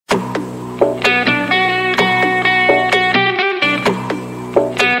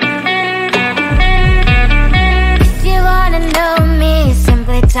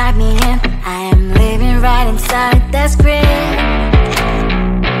write me in. I am living right inside the script.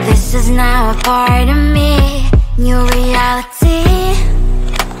 This is now a part of me, new reality.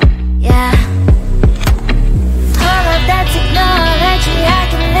 Yeah. All of that technology I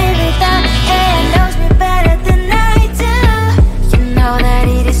can live without. AI knows me better than I do. You know that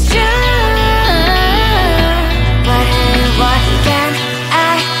it is true. But hey, what can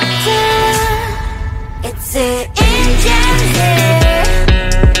I do? It's the engines here,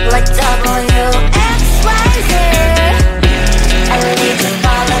 like WXYZ. I leave the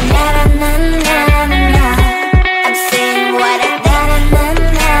follow, na na na na na na. I'm saying what I na na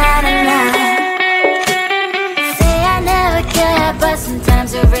na na na. Say I never care, but sometimes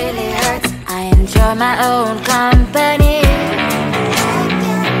it really hurts. I enjoy my own company.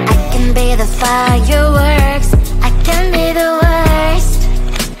 I can be the fireworks, I can be the worst.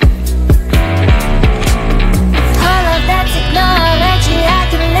 All of that technology I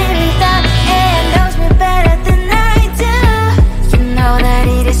can live without. AI knows me better than I do. You know that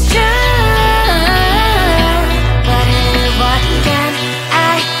it is true. But hey, what can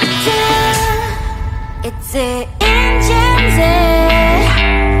I do? It's the engines,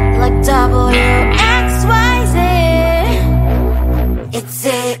 like WXYZ. It's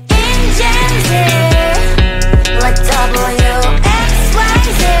the engines, like WXYZ.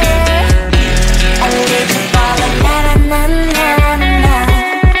 I live to follow, na na na na na na.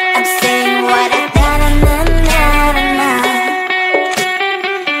 I'm saying what I na na na na na na.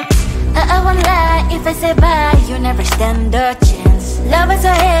 I won't lie if I say bye, you never stand a chance. Love us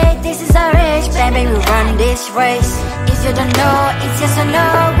or hate, this is our age, baby, we run this race. If you don't know, it's yes or no,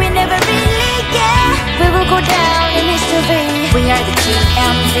 we never really care. We will go down in history, we are the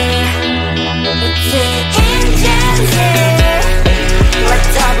TMZ. It's the engines, like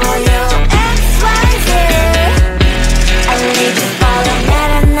WXYZ. I need to follow, na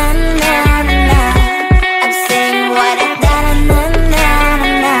na na na na na. I'm saying what I na na na na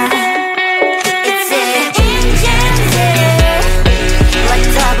na. It's the engines, like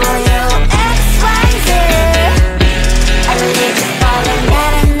WXYZ. I need to follow, na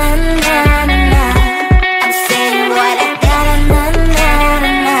na na na na. I'm saying what I na na na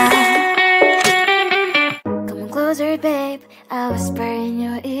na na. Come closer, babe, I'll whisper in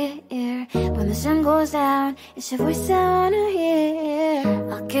your ear. When the sun goes down, it's your voice I wanna hear.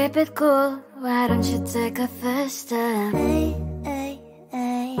 I'll keep it cool, why don't you take a first step? Hey, hey,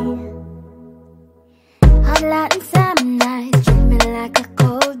 hey. Hot Latin summer nights, treat me like a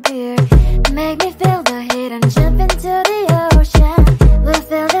cold beer. Make me feel the heat and jump into the ocean. We'll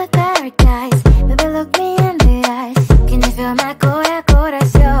feel the paradise, baby, look me in the eyes. Can you feel my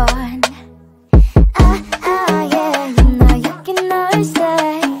corazón? Ah, ah, yeah, you know you can always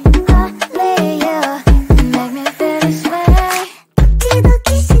stay. Only you can make me feel this way. Doki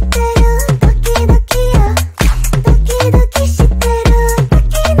doki shiteru, doki doki yo. Doki doki shiteru,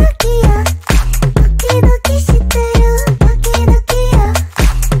 doki doki yo. Doki doki shiteru.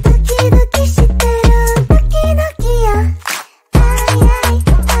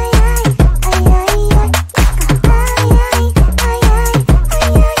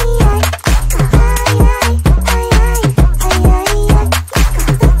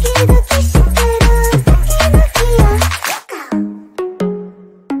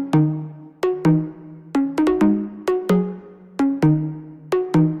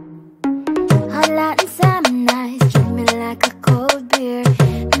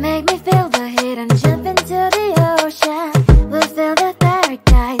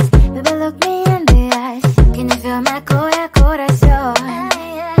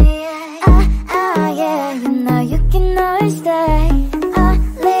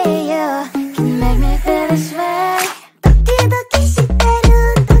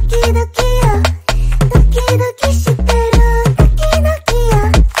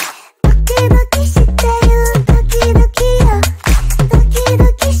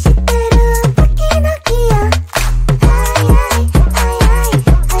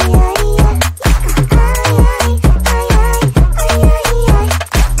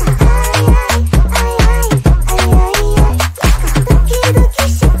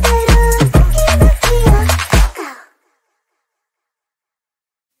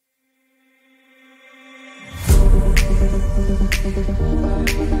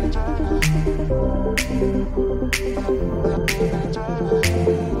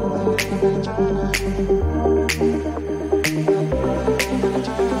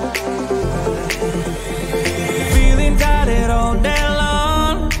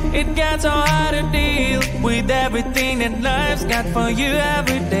 It got so hard to deal with everything that life's got for you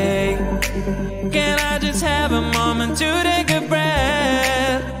every day. Can I just have a moment to take a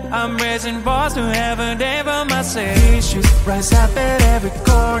breath? I'm raising balls to have a day for myself. Issues rise up at every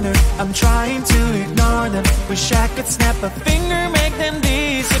corner, I'm trying to ignore them. Wish I could snap a finger, make them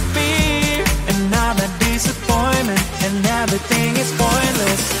disappear. And now that disappointment and everything is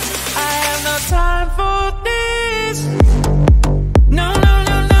pointless. I have no time for this. No, no,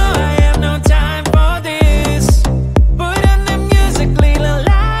 no, no, I have no time for this. Put on the music, little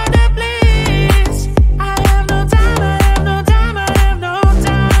louder, please. I have no time, I have no time, I have no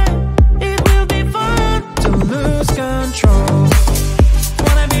time. It will be fun to lose control.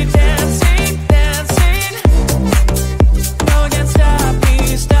 Wanna be dancing, dancing. No one can stop me,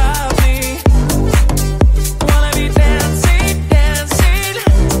 stop me. Wanna be dancing, dancing.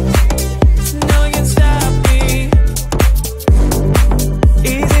 No one can stop me.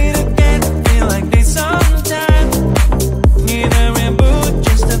 Easy to get feel like this sometimes. Need a reboot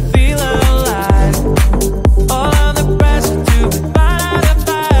just to feel alive. All of the pressure to be part of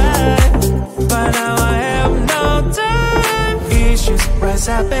fight, but now I have no time. Issues rise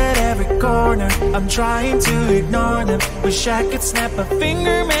up at every corner, I'm trying to ignore them. Wish I could snap a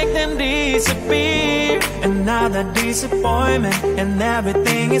finger, make them disappear. And now that disappointment and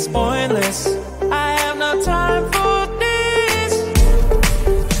everything is pointless. I have no time for this.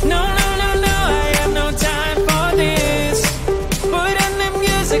 No, no, no, no, I have no time for this. Put on the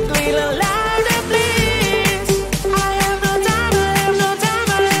music, little louder, please. I have no time, I have no time,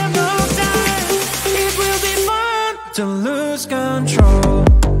 I have no time. It will be fun to lose control.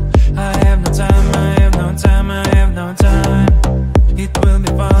 I have no time, I have no time, I have no time. It will be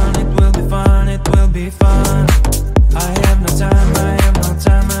fun, it will be fun, it will be fun. I have no time, I have no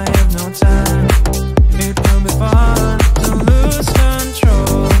time, I have no time. It will be fun to lose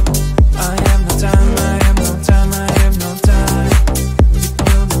control. I have no time, I have no time, I have no time. It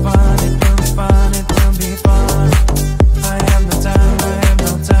will be fun, it will be fun, it will be fun. I have no time, I have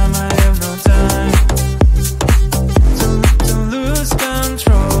no time, I have no time. To lose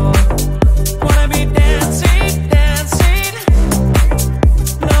control. Wanna be dancing, dancing.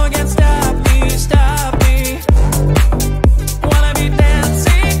 No one can stop me, stop me. Wanna be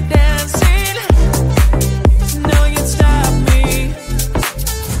dancing, dancing. No one can stop me.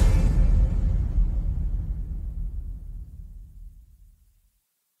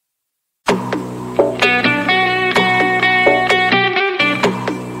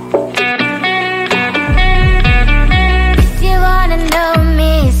 If you wanna know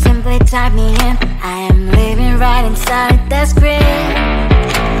me, simply type me in. I am living right inside the screen.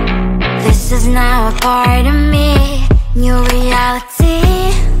 This is now a part of me, new reality.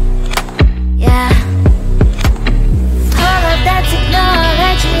 Yeah. All of that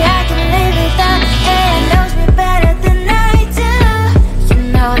technology I can live without. It knows me better than I do. You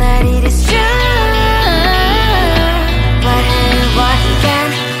know that it is true. But hey, what can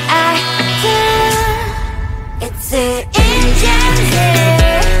I do? It's the engines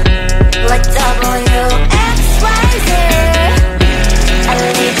here, like WXYZ. I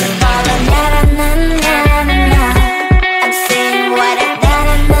leave you falling, na na na na na na. I'm saying what I na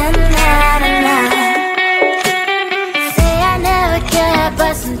na na na na na. Say I never care,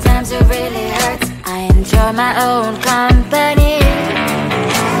 but sometimes it really hurts. I enjoy my own company.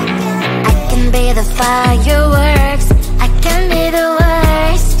 I can be the fireworks, I can be the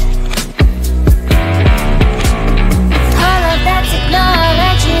worst. All of that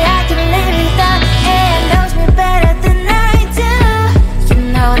technology I can live without. It knows me better than I do. You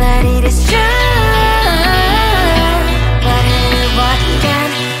know that it is true. But hey, what can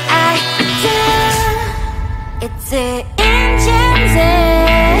I do? It's the engines,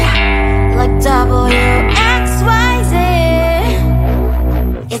 like WXYZ.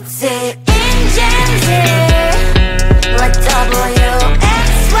 It's the engines, like WXYZ.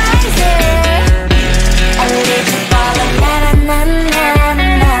 I leave you falling, na na na na na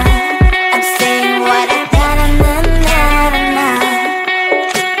na. I'm saying what I na na na na na na.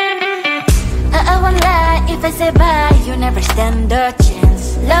 I won't lie if I say bye, you never stand a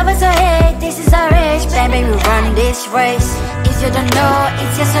chance. Love us or hate, this is our age, baby, we run this race. If you don't know,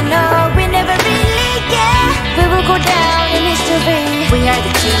 it's yes or no, we never really care. We will go down in history, we are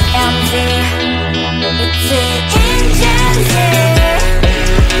the GMZ. It's the engines here,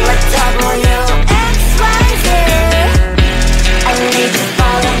 like WXYZ. I leave you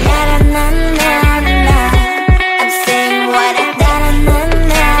falling, na na na na na na. I'm saying what I na na na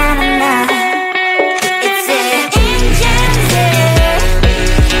na na na. It's the engines here,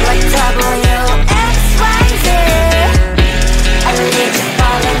 like WXYZ. I leave you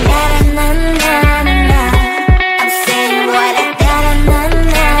falling.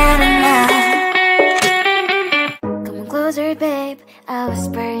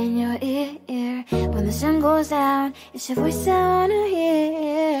 your voice I wanna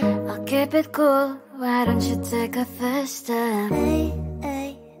hear. I'll keep it cool, why don't you take a first step? Hey,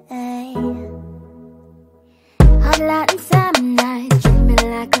 hey, hey. Hot light and summer nights, treat me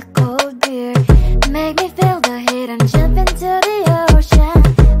like a cold beer. Make me feel the heat and jump into the ocean.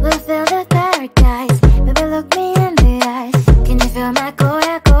 We'll feel the paradise, baby look me in the eyes. Can you feel my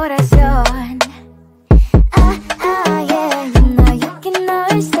corazón? Ah, ah, yeah, you know you can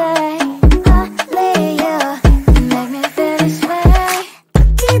always stay. Only you can make me feel this way.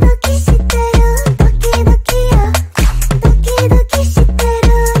 Doki doki shiteru, doki doki yo. Doki doki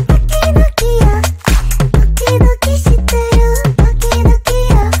shiteru, doki doki yo. Doki doki shiteru, doki doki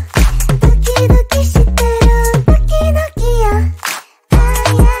yo. Doki doki shiteru, doki doki yo.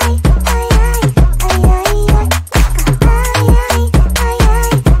 Ay ay ay ay ay ay ay. Ay ay ay ay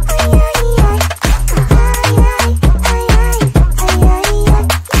ay ay ay. Ay ay ay ay ay ay ay.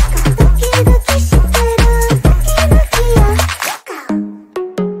 Doki doki shiteru, doki doki yo.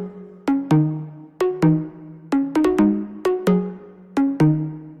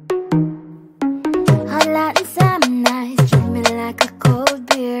 Hot light and summer nights, treat me like a cold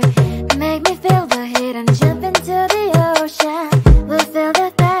beer. Make me feel the heat and jump into the ocean. We'll feel the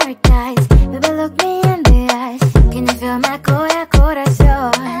paradise, baby look me in the eyes. Can you feel my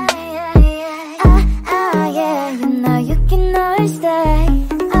corazón? Ah, ah, yeah, you know you can always stay.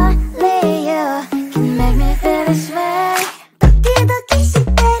 Only you can make me feel this way. Doki doki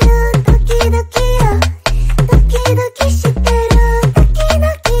shiteru, doki doki yo. Doki doki shiteru, doki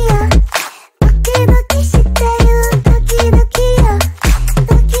doki yo. Doki doki shiteru, doki doki yo.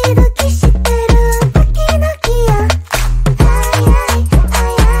 Doki doki shiteru, doki doki yo. Ay ay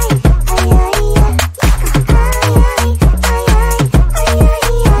ay ay ay ay ay. Ay ay ay ay ay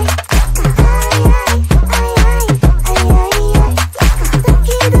ay ay. Ay ay ay ay ay ay ay.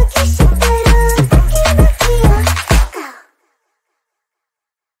 Doki doki shiteru, doki doki yo.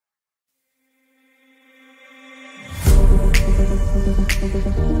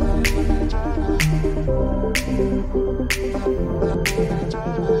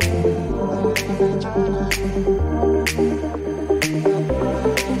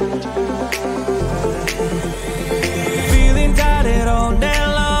 Feeling tired all day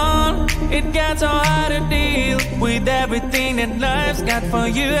long. It gets so hard to deal with everything that life's got for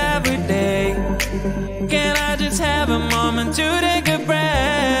you every day. Can I just have a moment to take a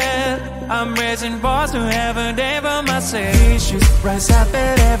breath? I'm raising balls to have a day for myself. Issues rise up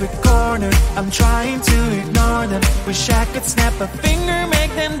at every corner. I'm trying to ignore them. Wish I could snap a finger,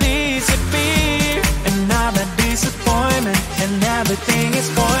 make them disappear. And now the disappointment and everything is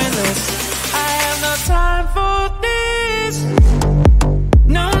pointless. I have no time for this.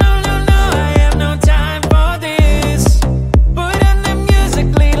 No, no, no, no, I have no time for this. Put on the music,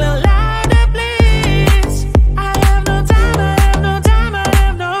 little louder, please. I have no time, I have no time, I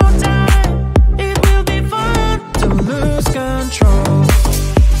have no time. It will be fun to lose control.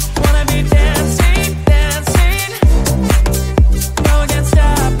 Wanna be dancing, dancing. No one can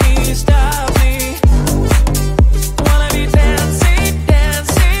stop me, stop me. Wanna be dancing,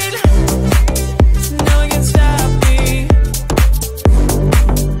 dancing. No one can stop me.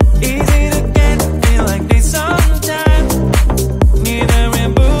 Easy to get, feel like this sometimes. Need a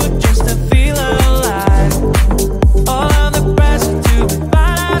reboot just to feel alive. All of the pressure to be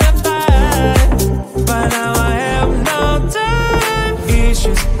part of the fight. But now I have no time.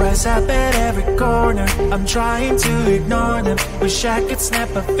 Issues rise up at every corner. I'm trying to ignore them. Wish I could snap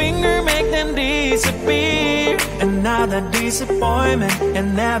a finger, make them disappear. And now the disappointment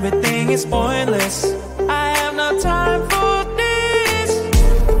and everything is pointless. I have no time for this.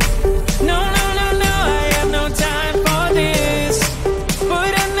 No, no, no, no, I have no time for this.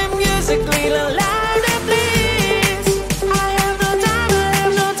 Put on the music, little louder, please. I have no time, I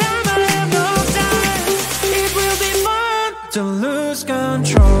have no time, I have no time. It will be fun to lose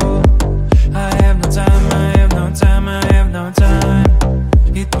control. I have no time, I have no time, I have no time.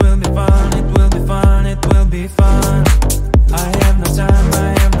 It will be fun, it will be fun, it will be fun. I have no time,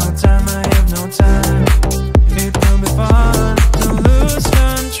 I have no time, I have no time. It will be fun.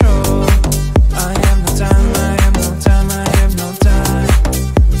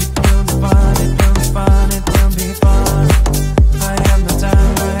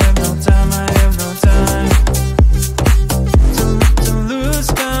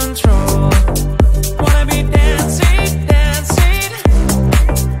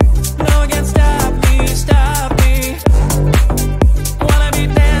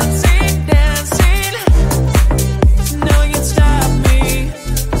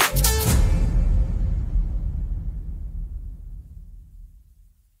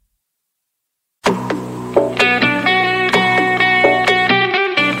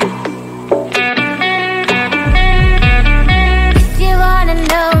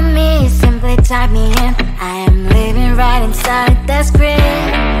 write me in. I am living right inside the script.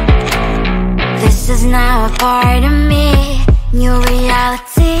 This is now a part of me, new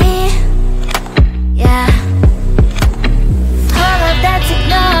reality. Yeah. All of that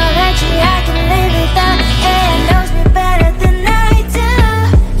technology I can live without. AI knows me better than I do.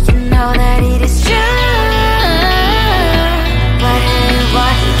 You know that it is true. But hey,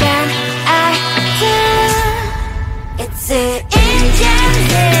 what can I do? It's the engine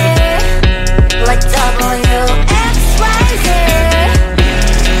like WXYZ.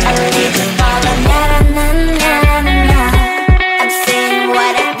 I need to follow, na na na na na na. I'm saying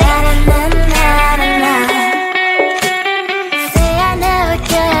what I na na na na na. Say I never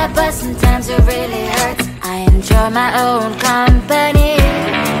care, but sometimes it really hurts. I enjoy my own company.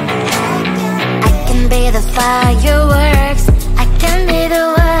 I can be the fire